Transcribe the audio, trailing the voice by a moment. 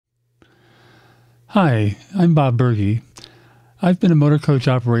Hi, I'm Bob Berge. I've been a motor coach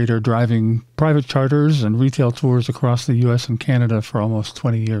operator driving private charters and retail tours across the U.S. and Canada for almost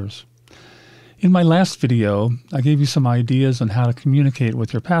 20 years. In my last video, I gave you some ideas on how to communicate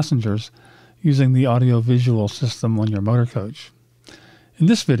with your passengers using the audio-visual system on your motor coach. In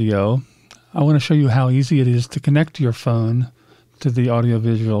this video, I want to show you how easy it is to connect your phone to the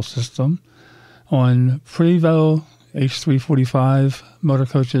audio-visual system on Prevost H345 motor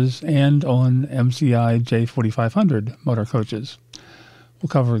coaches and on MCI J4500 motor coaches. We'll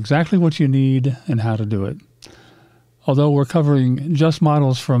cover exactly what you need and how to do it. Although we're covering just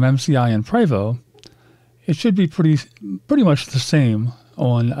models from MCI and Prevost, it should be pretty much the same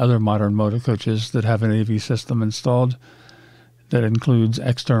on other modern motor coaches that have an AV system installed that includes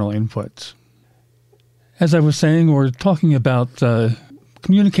external inputs. As I was saying, we're talking about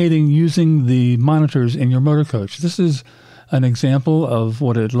communicating using the monitors in your motor coach. This is an example of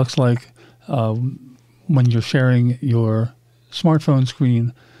what it looks like when you're sharing your smartphone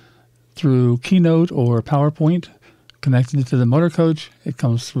screen through Keynote or PowerPoint connected to the motor coach. It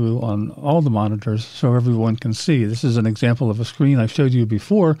comes through on all the monitors so everyone can see. This is an example of a screen I showed you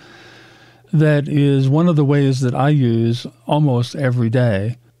before that is one of the ways that I use almost every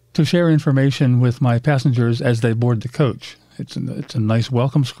day to share information with my passengers as they board the coach. It's a nice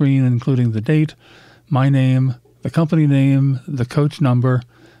welcome screen, including the date, my name, the company name, the coach number,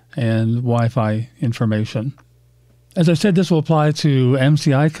 and Wi-Fi information. As I said, this will apply to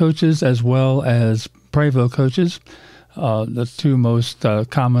MCI coaches as well as Prevost coaches, the two most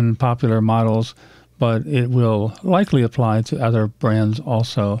common and popular models, but it will likely apply to other brands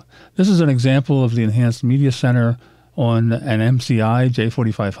also. This is an example of the Enhanced Media Center on an MCI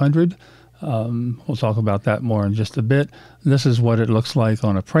J4500. We'll talk about that more in just a bit. This is what it looks like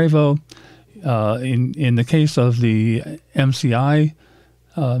on a Prevost. In the case of the MCI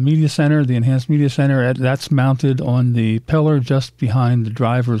Media Center, the Enhanced Media Center, that's mounted on the pillar just behind the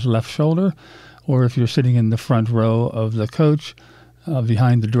driver's left shoulder, or if you're sitting in the front row of the coach,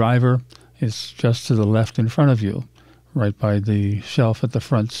 behind the driver, it's just to the left in front of you, right by the shelf at the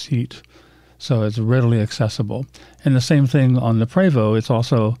front seat. So it's readily accessible. And the same thing on the Prevost, it's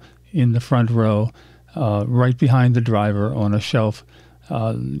also in the front row, right behind the driver on a shelf.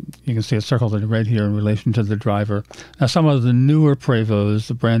 You can see it circled in red here in relation to the driver. Now, some of the newer Prevosts,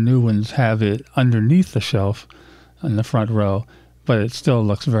 the brand new ones, have it underneath the shelf in the front row, but it still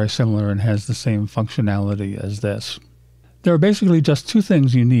looks very similar and has the same functionality as this. There are basically just two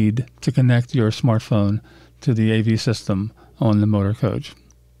things you need to connect your smartphone to the AV system on the motor coach.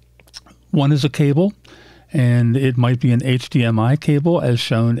 One is a cable, and it might be an HDMI cable as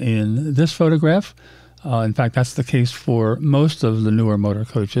shown in this photograph. In fact, that's the case for most of the newer motor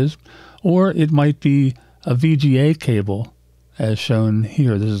coaches. Or it might be a VGA cable as shown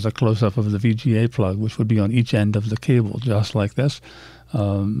here. This is a close-up of the VGA plug, which would be on each end of the cable, just like this.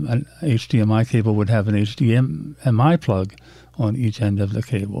 An HDMI cable would have an HDMI plug on each end of the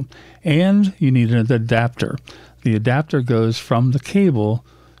cable. And you need an adapter. The adapter goes from the cable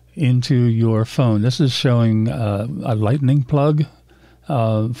into your phone. This is showing a lightning plug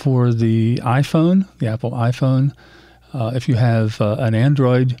for the iPhone, the Apple iPhone. If you have an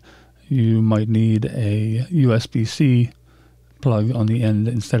Android, you might need a USB-C plug on the end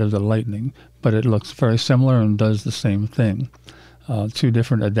instead of the lightning, but it looks very similar and does the same thing. Two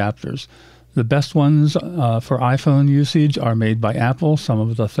different adapters. The best ones for iPhone usage are made by Apple. Some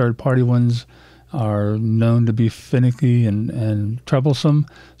of the third-party ones are known to be finicky and troublesome,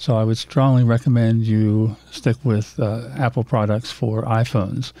 so I would strongly recommend you stick with Apple products for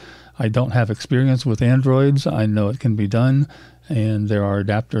iPhones. I don't have experience with Androids. I know it can be done, and there are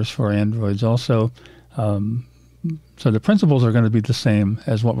adapters for Androids also. So the principles are going to be the same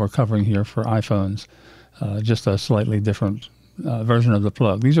as what we're covering here for iPhones, just a slightly different version of the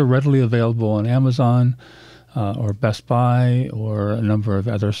plug. These are readily available on Amazon, or Best Buy, or a number of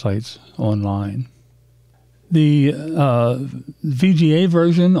other sites online. The VGA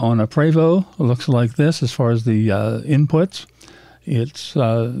version on a Prevost looks like this as far as the inputs.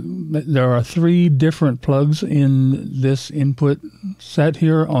 There are three different plugs in this input set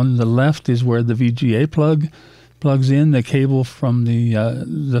here. On the left is where the VGA plug plugs in, the cable from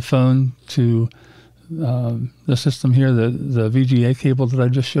the phone to the system here. The VGA cable that I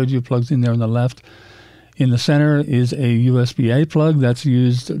just showed you plugs in there on the left. In the center is a USB-A plug that's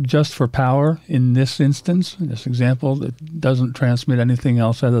used just for power in this instance. In this example, it doesn't transmit anything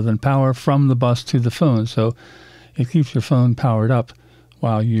else other than power from the bus to the phone. So it keeps your phone powered up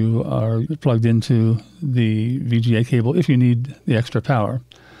while you are plugged into the VGA cable if you need the extra power.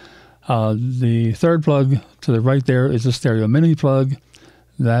 The third plug to the right there is a stereo mini plug.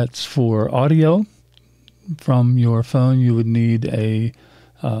 That's for audio. from your phone, you would need a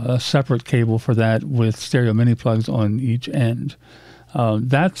separate cable for that with stereo mini plugs on each end.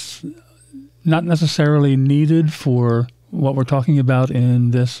 That's not necessarily needed for what we're talking about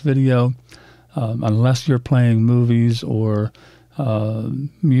in this video, unless you're playing movies or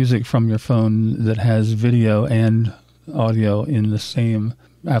music from your phone that has video and audio in the same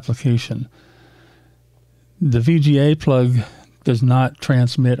application. The VGA plug does not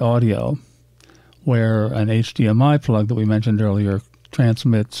transmit audio, where an HDMI plug that we mentioned earlier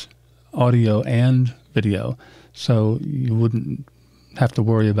transmits audio and video. So you wouldn't have to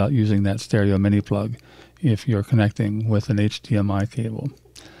worry about using that stereo mini plug if you're connecting with an HDMI cable.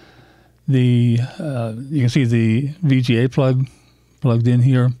 You can see the VGA plug plugged in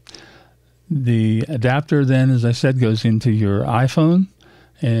here. The adapter then, as I said, goes into your iPhone,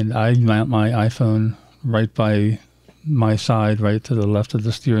 and I mount my iPhone right by my side, right to the left of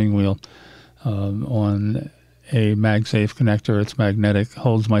the steering wheel, on a MagSafe connector. It's magnetic,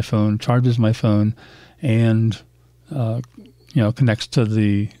 holds my phone, charges my phone, and connects to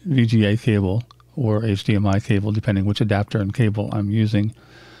the VGA cable or HDMI cable, depending which adapter and cable I'm using,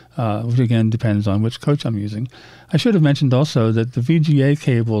 which again depends on which coach I'm using. I should have mentioned also that the VGA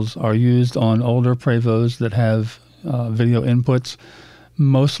cables are used on older Prevos that have video inputs,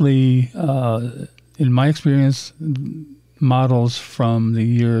 mostly, in my experience, models from the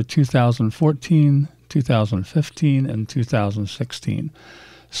year 2014, 2015, and 2016.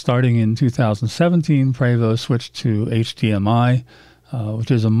 Starting in 2017, Prevo switched to HDMI,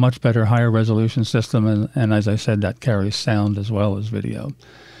 which is a much better, higher resolution system, and as I said, that carries sound as well as video.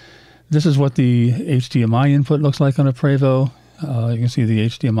 This is what the HDMI input looks like on a Prevo. You can see the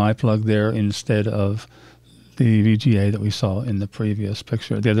HDMI plug there instead of the VGA that we saw in the previous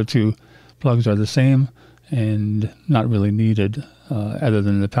picture. The other two plugs are the same and not really needed, other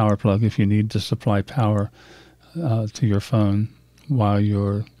than the power plug if you need to supply power to your phone while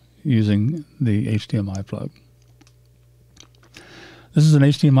you're using the HDMI plug. This is an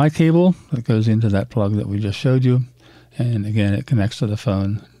HDMI cable that goes into that plug that we just showed you, and again it connects to the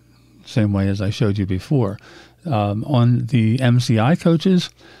phone same way as I showed you before. On the MCI coaches,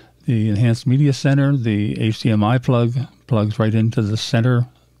 the Enhanced Media Center, the HDMI plug plugs right into the center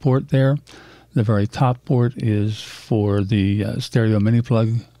port there. The very top port is for the stereo mini plug,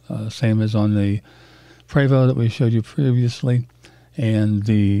 same as on the Prevo that we showed you previously, and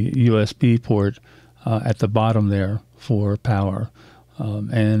the USB port at the bottom there for power.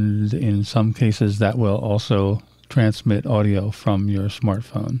 And in some cases that will also transmit audio from your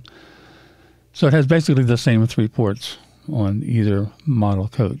smartphone. So it has basically the same three ports on either model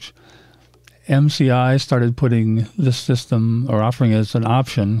coach. MCI started putting this system, or offering as an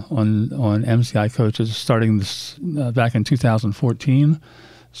option on MCI coaches starting this back in 2014.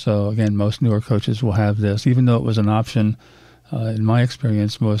 So again, most newer coaches will have this. Even though it was an option, in my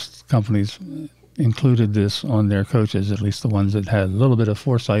experience, most companies included this on their coaches, at least the ones that had a little bit of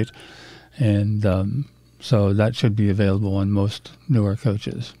foresight. And so that should be available on most newer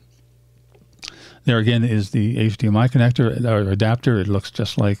coaches. There again is the HDMI connector or adapter. It looks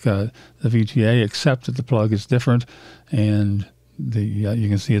just like the VGA, except that the plug is different, and you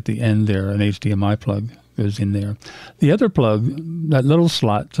can see at the end there an HDMI plug goes in there. The other plug, that little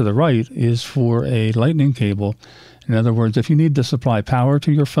slot to the right, is for a lightning cable. In other words, if you need to supply power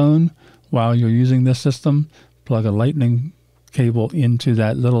to your phone while you're using this system, plug a lightning cable into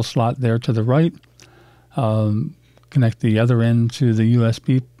that little slot there to the right, connect the other end to the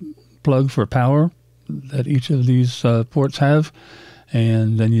USB plug for power that each of these ports have,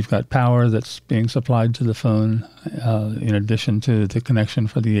 and then you've got power that's being supplied to the phone in addition to the connection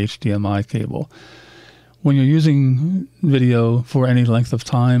for the HDMI cable. When you're using video for any length of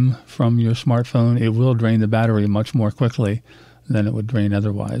time from your smartphone, it will drain the battery much more quickly than it would drain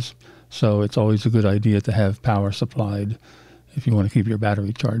otherwise. So it's always a good idea to have power supplied if you want to keep your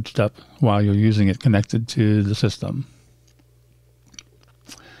battery charged up while you're using it connected to the system.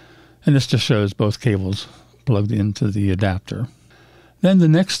 And this just shows both cables plugged into the adapter. Then the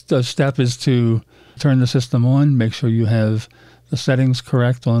next step is to turn the system on, make sure you have the settings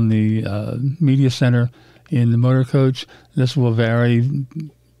correct on the media center in the Motorcoach. This will vary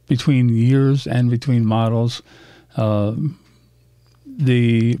between years and between models. The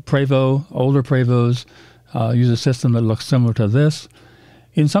Prevo, older Prevos, use a system that looks similar to this.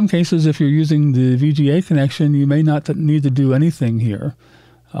 In some cases, if you're using the VGA connection, you may not need to do anything here.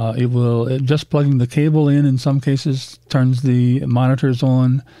 Just plugging the cable in some cases turns the monitors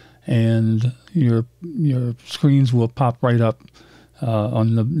on, and your screens will pop right up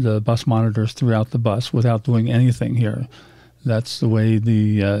on the bus monitors throughout the bus without doing anything here. That's the way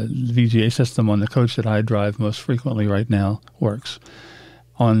the VGA system on the coach that I drive most frequently right now works.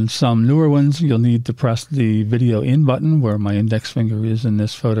 On some newer ones, you'll need to press the video in button where my index finger is in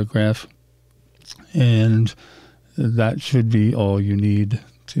this photograph, and that should be all you need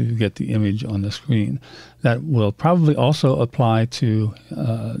to get the image on the screen. That will probably also apply to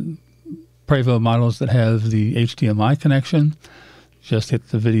Prevost models that have the HDMI connection. Just hit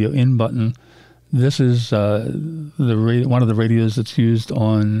the video in button. This is one of the radios that's used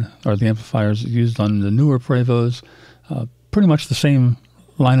on, or the amplifiers used on the newer Prevosts. Pretty much the same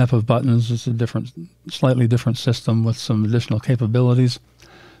lineup of buttons. It's a slightly different system with some additional capabilities.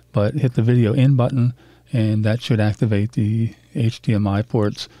 But hit the video in button, and that should activate the HDMI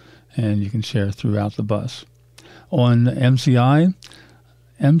ports, and you can share throughout the bus. On MCI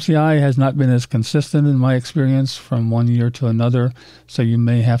has not been as consistent in my experience from one year to another, so you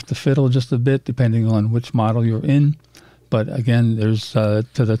may have to fiddle just a bit depending on which model you're in. But again, there's to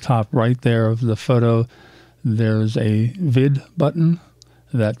the top right there of the photo, there's a vid button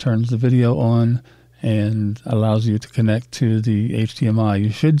that turns the video on and allows you to connect to the HDMI.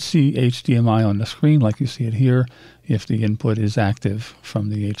 You should see HDMI on the screen like you see it here if the input is active from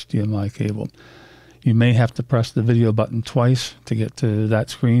the HDMI cable. You may have to press the video button twice to get to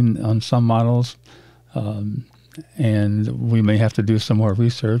that screen on some models, and we may have to do some more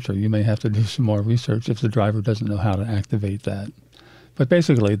research, or you may have to do some more research if the driver doesn't know how to activate that. But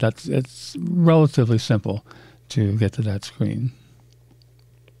basically, it's relatively simple to get to that screen.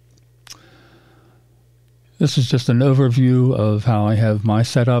 This is just an overview of how I have my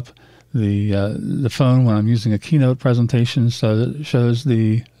setup. The phone, when I'm using a keynote presentation, so it shows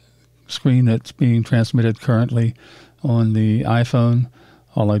the screen that's being transmitted currently on the iPhone.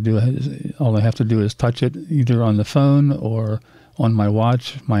 All I have to do is touch it either on the phone or on my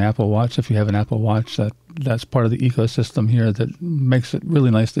watch, my Apple Watch. If you have an Apple Watch, that's part of the ecosystem here that makes it really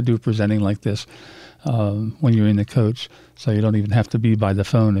nice to do presenting like this when you're in the coach. So you don't even have to be by the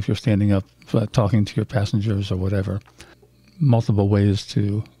phone if you're standing up talking to your passengers or whatever. Multiple ways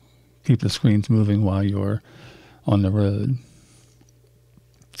to keep the screens moving while you're on the road.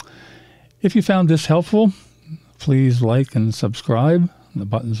 If you found this helpful, please like and subscribe. The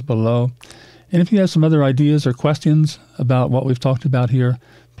button's below. And if you have some other ideas or questions about what we've talked about here,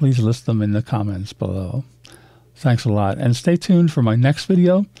 please list them in the comments below. Thanks a lot. And stay tuned for my next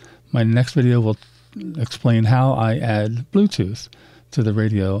video. My next video will explain how I add Bluetooth to the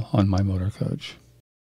radio on my Motorcoach.